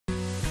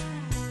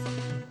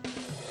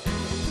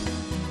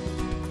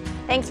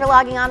Thanks for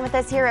logging on with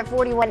us here at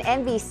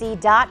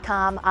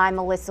 41NBC.com. I'm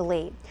Melissa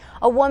Lee.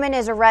 A woman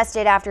is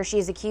arrested after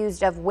she's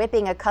accused of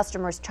whipping a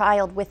customer's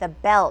child with a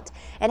belt.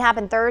 It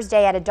happened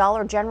Thursday at a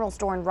Dollar General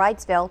store in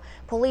Wrightsville.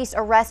 Police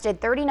arrested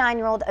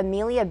 39-year-old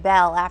Amelia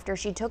Bell after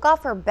she took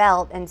off her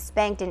belt and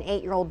spanked an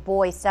 8-year-old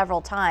boy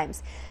several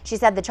times. She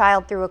said the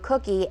child threw a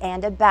cookie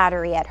and a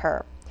battery at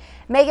her.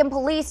 Macon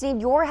police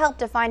need your help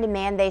to find a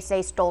man they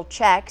say stole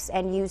checks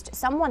and used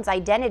someone's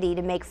identity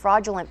to make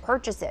fraudulent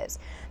purchases.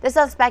 The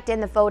suspect in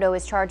the photo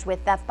is charged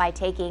with theft by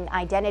taking,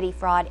 identity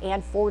fraud,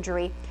 and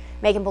forgery.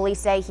 Macon police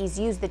say he's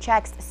used the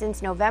checks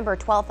since November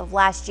 12th of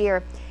last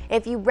year.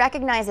 If you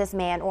recognize this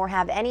man or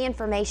have any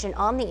information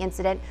on the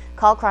incident,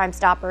 call Crime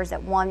Stoppers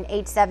at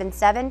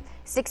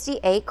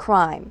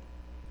 1-877-68-CRIME.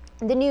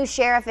 The new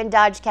sheriff in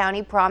Dodge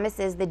County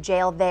promises the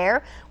jail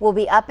there will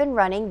be up and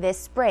running this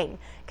spring.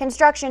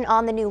 Construction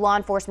on the new law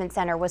enforcement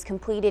center was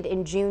completed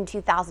in June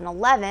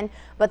 2011,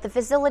 but the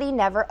facility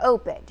never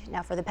opened.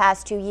 Now, for the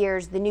past 2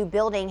 years, the new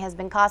building has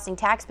been costing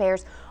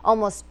taxpayers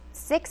almost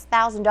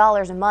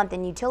 $6,000 a month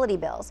in utility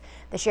bills.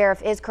 The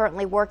sheriff is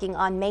currently working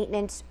on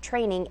maintenance,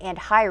 training, and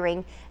hiring,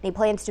 and he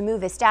plans to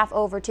move his staff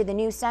over to the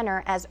new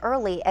center as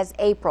early as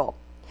April.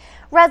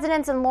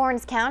 Residents in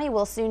Lawrence County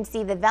will soon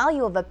see the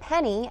value of a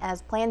penny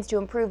as plans to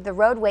improve the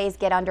roadways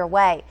get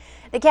underway.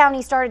 The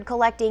county started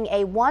collecting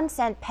a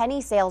 1-cent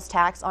penny sales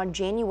tax on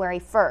January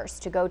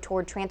 1st to go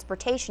toward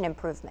transportation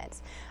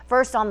improvements.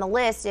 First on the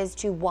list is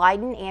to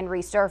widen and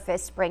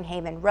resurface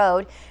Springhaven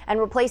Road and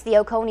replace the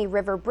Oconee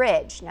River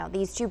Bridge. Now,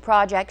 these two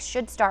projects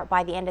should start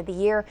by the end of the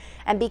year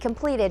and be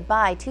completed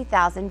by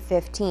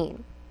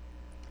 2015.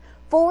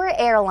 4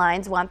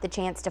 airlines want the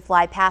chance to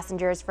fly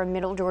passengers from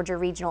Middle Georgia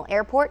Regional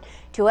Airport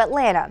to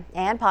Atlanta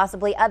and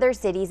possibly other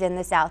cities in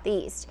the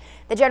southeast.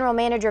 The general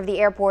manager of the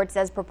airport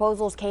says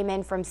proposals came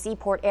in from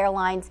Seaport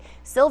Airlines,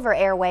 Silver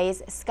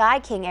Airways, Sky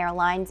King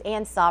Airlines,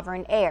 and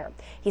Sovereign Air.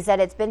 He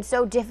said it's been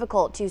so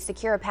difficult to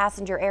secure a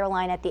passenger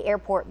airline at the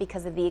airport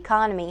because of the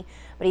economy,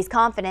 but he's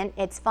confident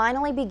it's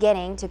finally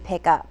beginning to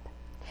pick up.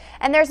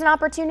 And there's an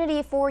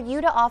opportunity for you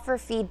to offer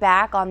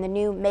feedback on the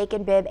new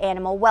Macon Bibb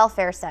Animal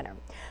Welfare Center.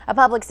 A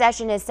public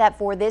session is set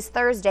for this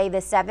Thursday, the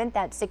 7th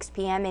at 6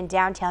 p.m. in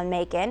downtown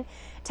Macon.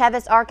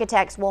 Tevis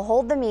Architects will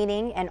hold the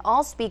meeting and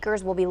all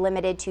speakers will be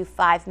limited to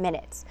 5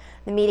 minutes.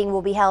 The meeting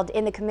will be held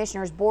in the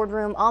Commissioner's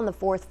Boardroom on the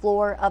 4th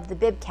floor of the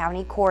Bibb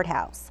County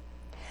Courthouse.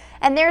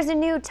 And there's a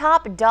new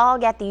top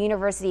dog at the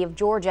University of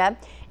Georgia.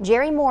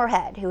 Jerry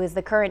Moorhead, who is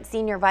the current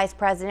Senior Vice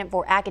President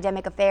for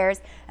Academic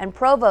Affairs and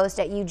Provost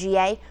at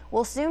UGA,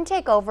 will soon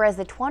take over as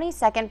the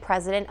 22nd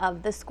President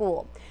of the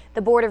school.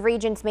 The Board of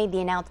Regents made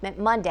the announcement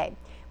Monday.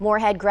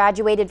 Moorhead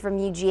graduated from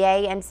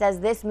UGA and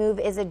says this move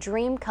is a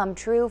dream come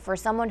true for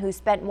someone who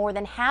spent more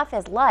than half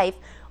his life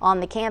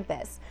on the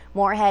campus.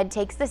 Moorhead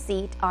takes the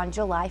seat on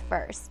July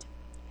 1st.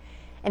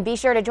 And be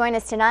sure to join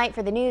us tonight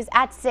for the news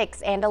at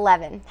 6 and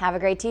 11. Have a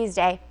great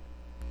Tuesday.